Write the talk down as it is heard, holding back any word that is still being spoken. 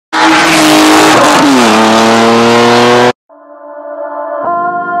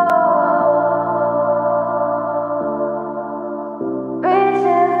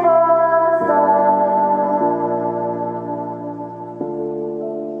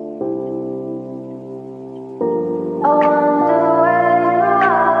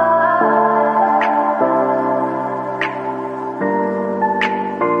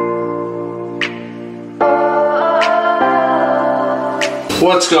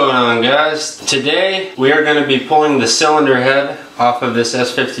What's going on, guys? Today we are going to be pulling the cylinder head off of this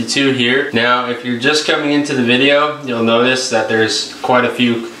S52 here. Now if you're just coming into the video, you'll notice that there's quite a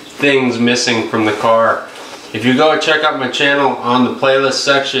few things missing from the car. If you go check out my channel, on the playlist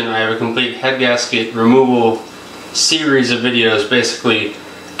section I have a complete head gasket removal series of videos, basically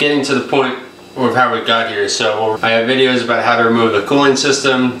getting to the point of how we got here. So I have videos about how to remove the cooling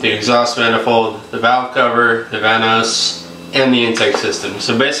system, the exhaust manifold, the valve cover, the vanos, and the intake system.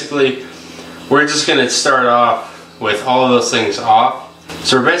 So basically we're just going to start off with all of those things off.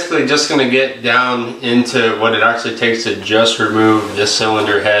 So we're basically just going to get down into what it actually takes to just remove the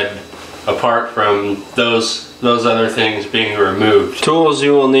cylinder head apart from those other things being removed. Tools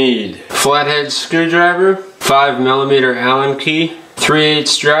you will need: flathead screwdriver, 5mm Allen key,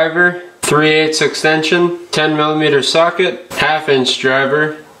 3/8 driver, 3/8 extension, 10mm socket, 1/2"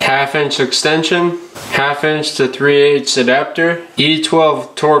 driver, 1/2" extension, 1/2" to 3/8 adapter,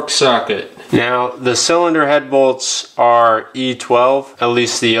 E12 torque socket. Now the cylinder head bolts are E12, at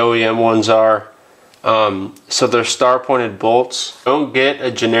least the OEM ones are. So they're star pointed bolts. Don't get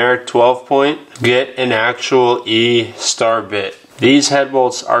a generic 12 point, get an actual E star bit. These head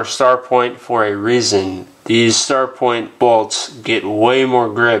bolts are star point for a reason. These star point bolts get way more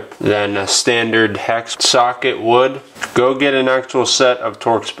grip than a standard hex socket would. Go get an actual set of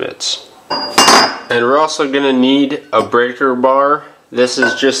Torx bits. And we're also going to need a breaker bar. This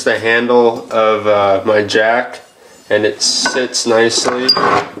is just the handle of my jack, and it sits nicely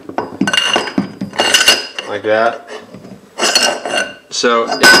like that.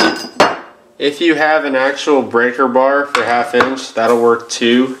 So if you have an actual breaker bar for 1/2", that'll work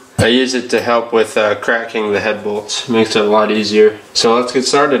too. I use it to help with cracking the head bolts. Makes it a lot easier. So let's get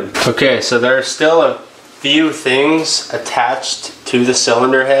started. Okay, so there are still a few things attached to the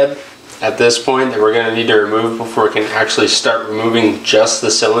cylinder head at this point that we're going to need to remove before we can actually start removing just the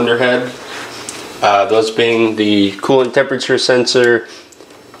cylinder head. Those being the coolant temperature sensor,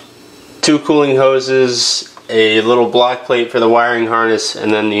 2 cooling hoses, a little block plate for the wiring harness,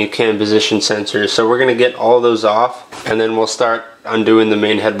 and then the cam position sensor. So we're going to get all those off, and then we'll start undoing the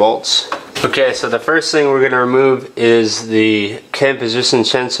main head bolts. Okay, so the first thing we're going to remove is the cam position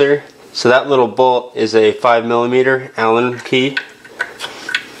sensor. So that little bolt is a 5mm Allen key.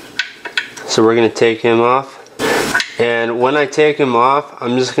 So we're going to take him off. And when I take him off,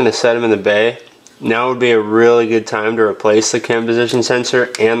 I'm just going to set him in the bay. Now would be a really good time to replace the cam position sensor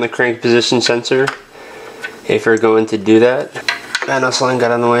and the crank position sensor, if you're going to do that. Vanos line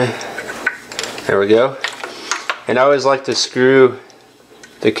got on the way. There we go. And I always like to screw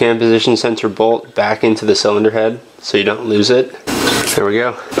the cam position sensor bolt back into the cylinder head so you don't lose it. There we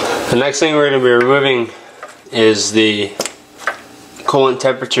go. The next thing we're going to be removing is the coolant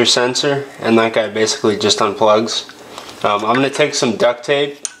temperature sensor, and that guy basically just unplugs. I'm going to take some duct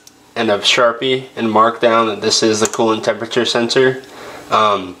tape and a Sharpie and mark down that this is the coolant temperature sensor,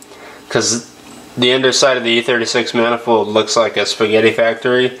 because the underside of the E36 manifold looks like a spaghetti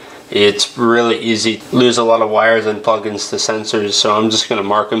factory. It's really easy to lose a lot of wires and plugins to sensors, so I'm just going to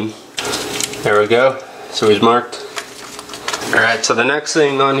mark them. There we go. So he's marked. Alright, so the next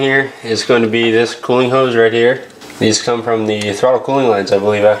thing on here is going to be this cooling hose right here. These come from the throttle cooling lines, I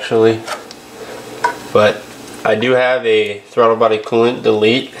believe, actually. But I do have a throttle body coolant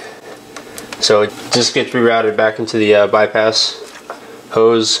delete, so it just gets rerouted back into the bypass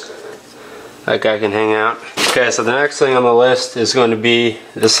hose. That guy can hang out. Okay, so the next thing on the list is going to be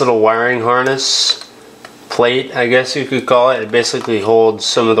this little wiring harness plate, I guess you could call it. It basically holds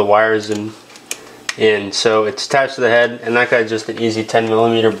some of the wires in. So it's attached to the head, and that guy's just an easy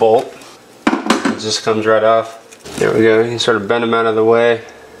 10mm bolt. It just comes right off. There we go. You can sort of bend them out of the way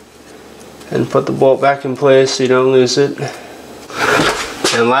and put the bolt back in place so you don't lose it.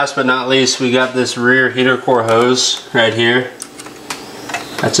 And last but not least, we got this rear heater core hose right here.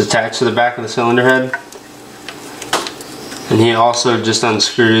 That's attached to the back of the cylinder head. And he also just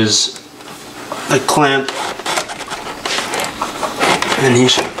unscrews the clamp, and he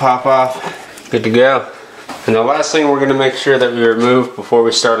should pop off. Good to go. And the last thing we're going to make sure that we remove before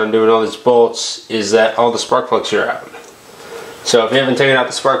we start undoing all these bolts is that all the spark plugs are out. So if you haven't taken out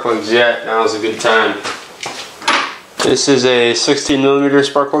the spark plugs yet, now is a good time. This is a 16mm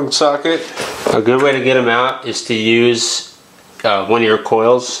spark plug socket. A good way to get them out is to use one of your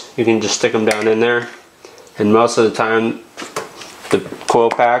coils. You can just stick them down in there, and most of the time the coil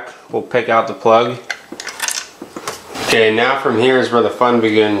pack will pick out the plug. Okay, now from here is where the fun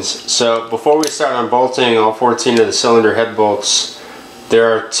begins. So before we start unbolting all 14 of the cylinder head bolts, there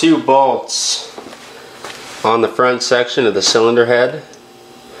are 2 bolts on the front section of the cylinder head.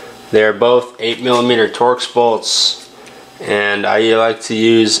 They are both 8mm Torx bolts, and I like to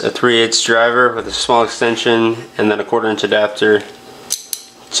use a 3/8 driver with a small extension and then a 1/4" adapter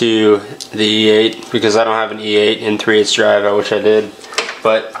to the E8 because I don't have an E8 in 3/8 drive. I wish I did,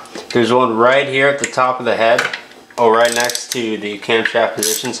 but there's one right here at the top of the head, right next to the camshaft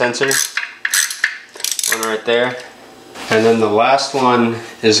position sensor, one right there, and then the last one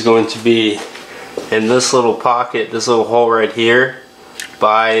is going to be in this little pocket, this little hole right here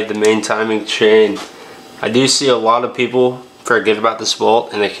by the main timing chain. I do see a lot of people forget about this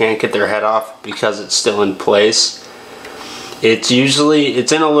bolt and they can't get their head off because it's still in place. It's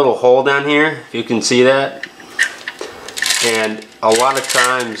in a little hole down here, if you can see that, and a lot of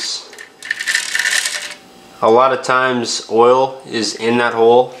times oil is in that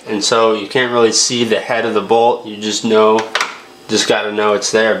hole, and so you can't really see the head of the bolt. You just gotta know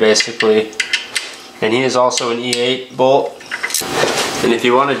it's there basically. And he is also an E8 bolt. And if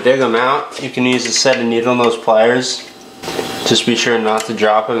you want to dig them out, you can use a set of needle nose pliers. Just be sure not to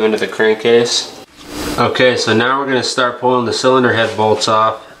drop them into the crankcase. Okay, so now we're going to start pulling the cylinder head bolts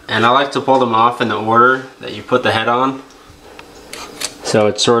off. And I like to pull them off in the order that you put the head on. So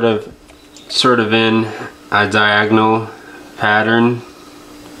it's sort of in a diagonal pattern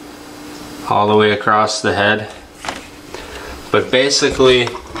all the way across the head. But basically,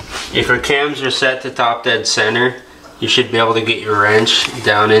 if your cams are set to top dead center, you should be able to get your wrench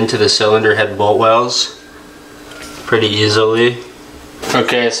down into the cylinder head bolt wells pretty easily.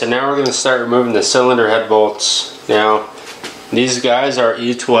 Okay, so now we're going to start removing the cylinder head bolts. Now, these guys are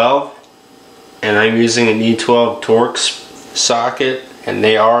E12, and I'm using an E12 Torx socket, and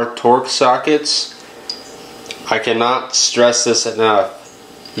they are Torx sockets. I cannot stress this enough.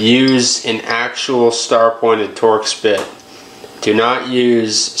 Use an actual star-pointed Torx bit. Do not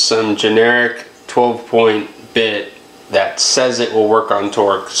use some generic 12-point bit that says it will work on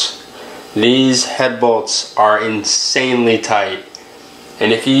Torx. These head bolts are insanely tight,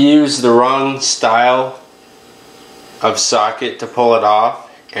 and if you use the wrong style of socket to pull it off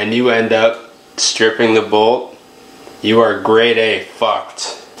and you end up stripping the bolt, you are grade A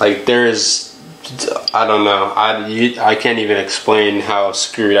fucked. Like, there's, I don't know, I can't even explain how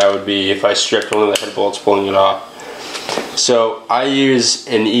screwed I would be if I stripped one of the head bolts pulling it off. So I use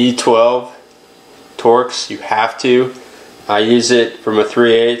an E12 Torx. You have to. I use it from a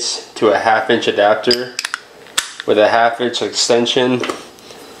 3/8 to a 1/2" adapter with a 1/2" extension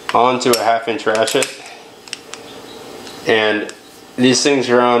onto a 1/2" ratchet. And these things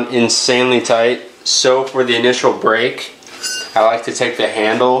are on insanely tight. So for the initial brake, I like to take the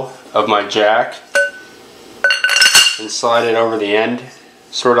handle of my jack and slide it over the end,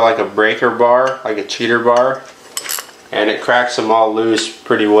 sort of like a breaker bar, like a cheater bar. And it cracks them all loose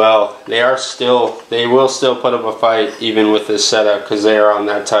pretty well. They will still put up a fight even with this setup because they are on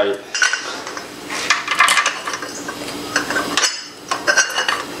that tight.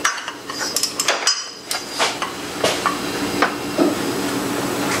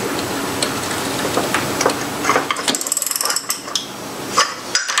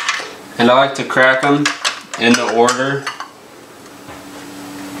 And I like to crack them in the order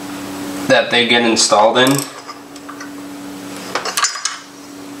that they get installed in.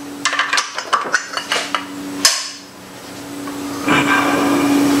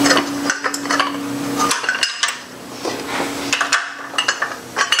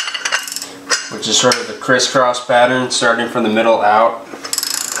 Which is sort of the crisscross pattern, starting from the middle out.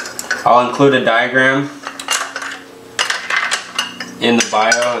 I'll include a diagram in the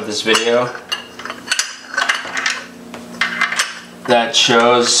bio of this video that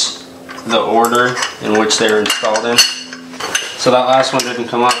shows the order in which they were installed in. So that last one didn't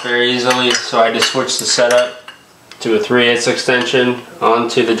come off very easily, so I just switched the setup to a 3/8 extension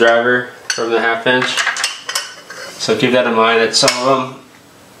onto the driver from the 1/2". So keep that in mind, that some of them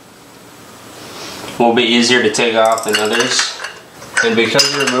will be easier to take off than others. And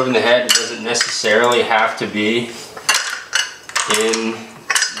because you're removing the head, it doesn't necessarily have to be in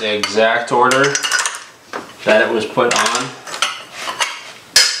the exact order that it was put on.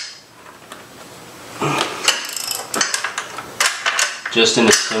 Just in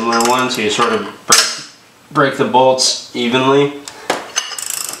a similar one, so you sort of break the bolts evenly.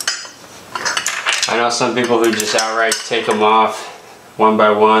 I know some people who just outright take them off one by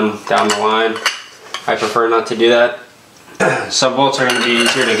one down the line. I prefer not to do that. Some bolts are going to be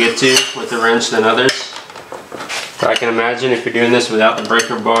easier to get to with the wrench than others. But I can imagine if you're doing this without the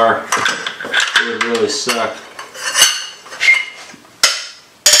breaker bar, it would really suck.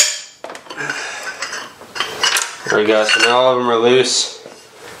 There we go, so now all of them are loose.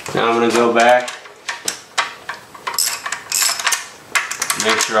 Now I'm going to go back and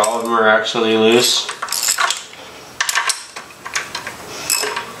make sure all of them are actually loose.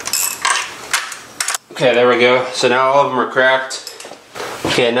 Okay, there we go. So now all of them are cracked.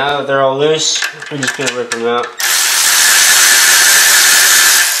 Okay, now that they're all loose, we're just gonna rip them out.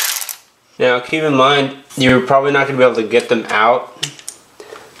 Now keep in mind, you're probably not gonna be able to get them out,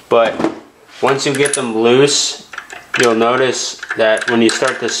 but once you get them loose, you'll notice that when you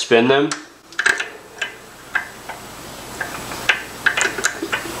start to spin them,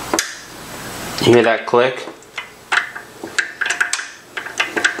 you hear that click?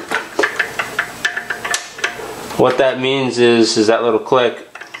 What that means is that little click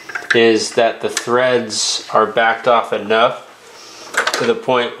is that the threads are backed off enough to the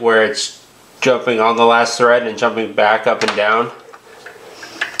point where it's jumping on the last thread and jumping back up and down.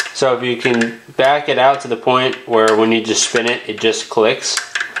 So if you can back it out to the point where when you just spin it, it just clicks,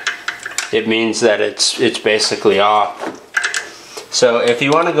 it means that it's basically off. So if you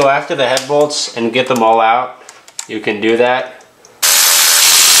want to go after the head bolts and get them all out, you can do that.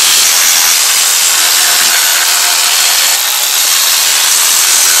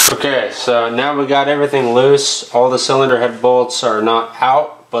 Okay, so now we got everything loose. All the cylinder head bolts are not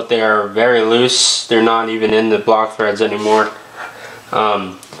out, but they are very loose. They're not even in the block threads anymore.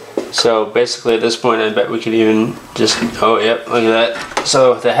 So basically at this point, I bet we could even just, oh yep, look at that.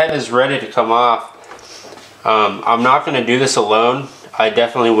 So the head is ready to come off. I'm not going to do this alone. I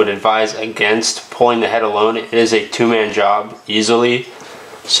definitely would advise against pulling the head alone. It is a two-man job easily.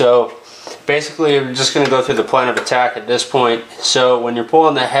 So basically we're just going to go through the plan of attack at this point. So when you're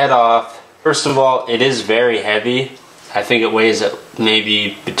pulling the head off, first of all, it is very heavy. I think it weighs at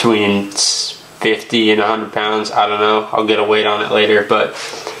maybe between 50 and 100 pounds. I don't know. I'll get a weight on it later, but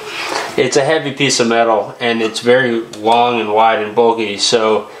it's a heavy piece of metal and it's very long and wide and bulky,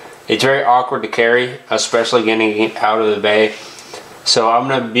 so it's very awkward to carry, especially getting it out of the bay. So I'm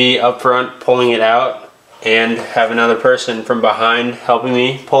going to be up front pulling it out and have another person from behind helping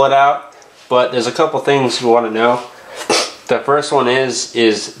me pull it out. But there's a couple things you want to know. The first one is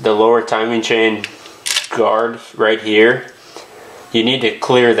the lower timing chain guard right here. You need to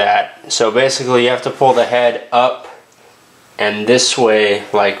clear that. So basically you have to pull the head up and this way,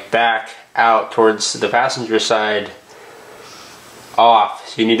 like back out towards the passenger side, off.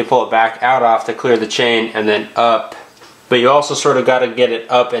 So you need to pull it back out off to clear the chain and then up. But you also sort of got to get it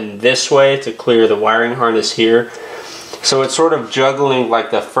up and this way to clear the wiring harness here. So it's sort of juggling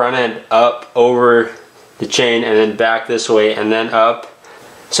like the front end up over the chain and then back this way and then up.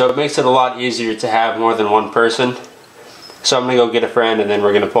 So it makes it a lot easier to have more than one person. So I'm going to go get a friend and then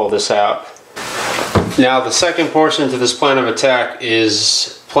we're going to pull this out. Now the second portion to this plan of attack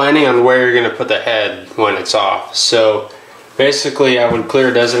is planning on where you're going to put the head when it's off. So basically I would clear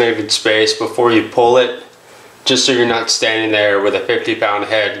a designated space before you pull it, just so you're not standing there with a 50-pound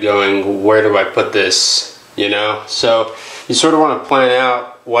head going, where do I put this, you know? So you sort of want to plan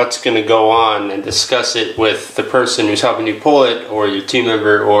out what's going to go on and discuss it with the person who's helping you pull it, or your team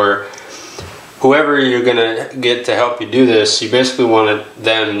member, or whoever you're going to get to help you do this. You basically want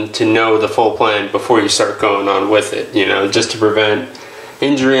them to know the full plan before you start going on with it, you know, just to prevent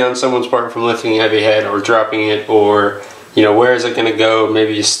injury on someone's part from lifting a heavy head or dropping it, or, you know, where is it going to go?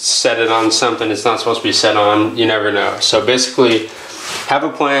 Maybe you set it on something it's not supposed to be set on. You never know. So basically, have a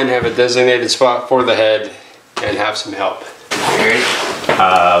plan, have a designated spot for the head, and have some help. You ready?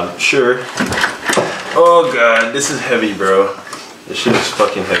 Sure. Oh god, this is heavy, bro. This shit is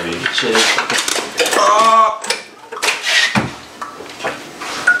fucking heavy. Shit. Oh.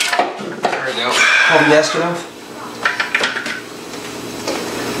 There we go. Hold the gasket off.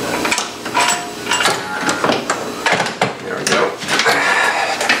 There we go.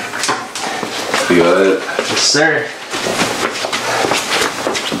 You got it? Yes, sir.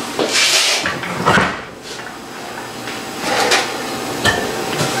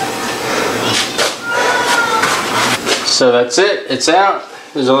 So that's it, it's out.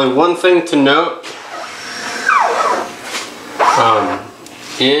 There's only one thing to note.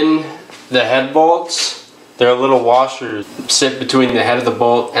 In the head bolts, there are little washers that sit between the head of the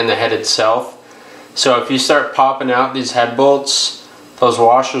bolt and the head itself. So if you start popping out these head bolts, those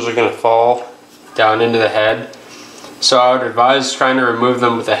washers are going to fall down into the head. So I would advise trying to remove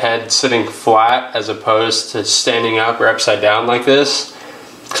them with the head sitting flat as opposed to standing up or upside down like this,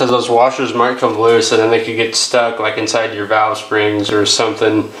 because those washers might come loose and then they could get stuck like inside your valve springs or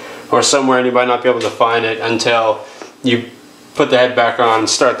something, or somewhere, and you might not be able to find it until you put the head back on and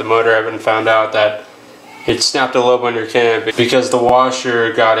start the motor up and found out that it snapped a lobe on your cam because the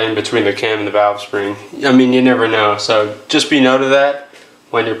washer got in between the cam and the valve spring. I mean, you never know, so just be note of that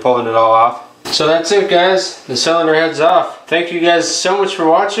when you're pulling it all off. So that's it, guys. The cylinder head's off. Thank you guys so much for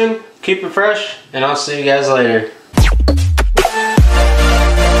watching. Keep it fresh, and I'll see you guys later.